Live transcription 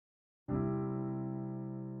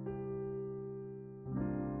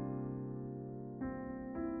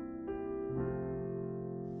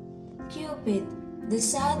Cupid, the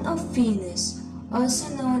son of Venus,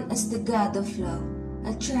 also known as the god of love,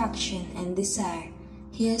 attraction, and desire,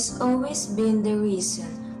 he has always been the reason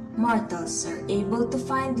mortals are able to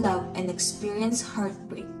find love and experience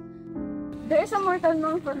heartbreak. There is a mortal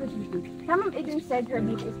known for her beauty. Some have even said her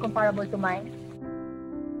beauty is comparable to mine.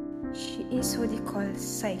 She is what they call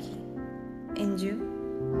Psyche, and you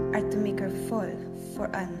are to make her fall for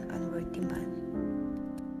an unworthy man.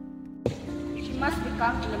 She must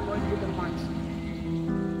become enamored with the monster.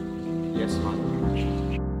 Yes, ma'am.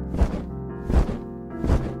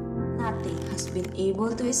 Nothing has been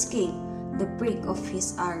able to escape the prick of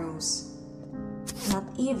his arrows, not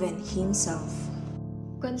even himself.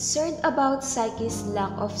 Concerned about Psyche's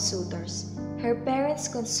lack of suitors, her parents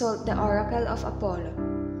consult the oracle of Apollo.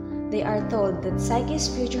 They are told that Psyche's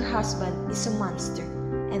future husband is a monster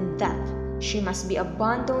and that she must be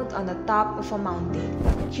abandoned on the top of a mountain.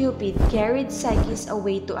 Cupid carried Psyche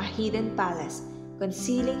away to a hidden palace,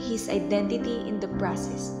 concealing his identity in the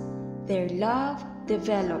process. Their love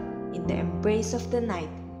developed in the embrace of the night,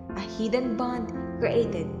 a hidden bond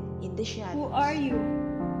created in the shadows. Who are you?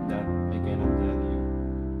 That I cannot tell you.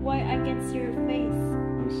 Why I can't see your face?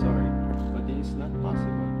 I'm sorry, but it is not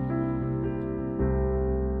possible.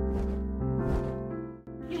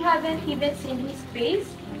 You haven't even seen his face?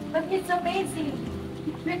 But it's amazing.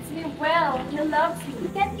 He treats me well. He loves me. He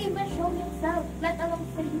can't even show himself, let alone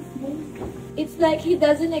say his name. It's like he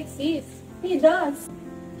doesn't exist. He does.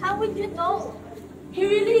 How would you know? He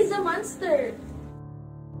really is a monster.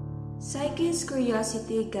 Psyche's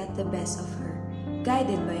curiosity got the best of her.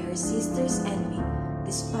 Guided by her sister's envy,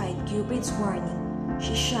 despite Cupid's warning,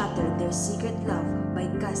 she shattered their secret love by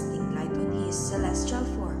casting light on his celestial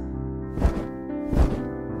form.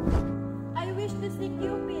 I wish to see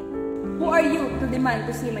Cupid. Who are you to demand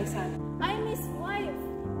to see my son? I'm his wife.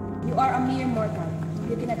 You are a mere mortal.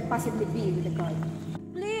 You cannot possibly be with a god.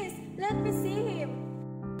 Please, let me see him.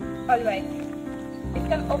 Alright, if you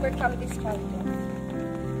can overcome this challenge,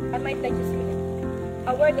 I might let you see him.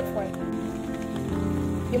 A word of warning.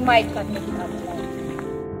 You might not make it out alive.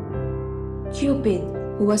 Cupid,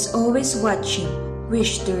 who was always watching,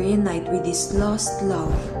 wished to reunite with his lost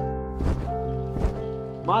love.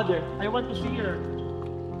 Mother, I want to see her.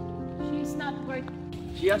 She's not worth.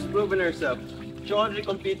 She has proven herself. She already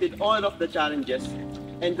completed all of the challenges.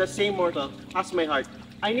 And the same mortal has my heart.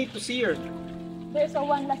 I need to see her. There's a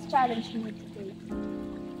one last challenge you need to face.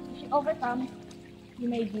 If she overcomes, you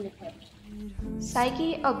may be with her.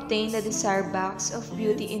 Psyche obtained the desired box of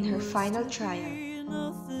beauty in her final trial.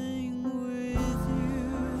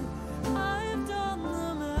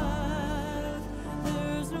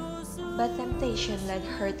 But temptation led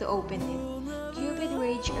her to open it. Cupid's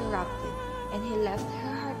rage erupted, and he left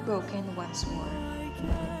her heartbroken once more.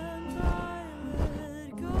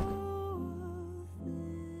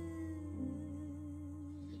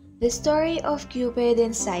 The story of Cupid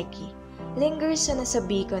and Psyche lingers on as a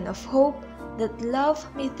beacon of hope that love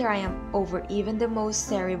may triumph over even the most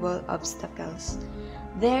terrible obstacles.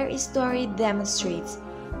 Their story demonstrates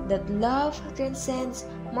that love transcends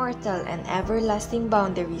mortal and everlasting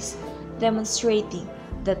boundaries, demonstrating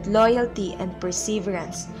that loyalty and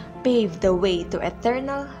perseverance pave the way to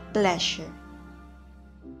eternal pleasure.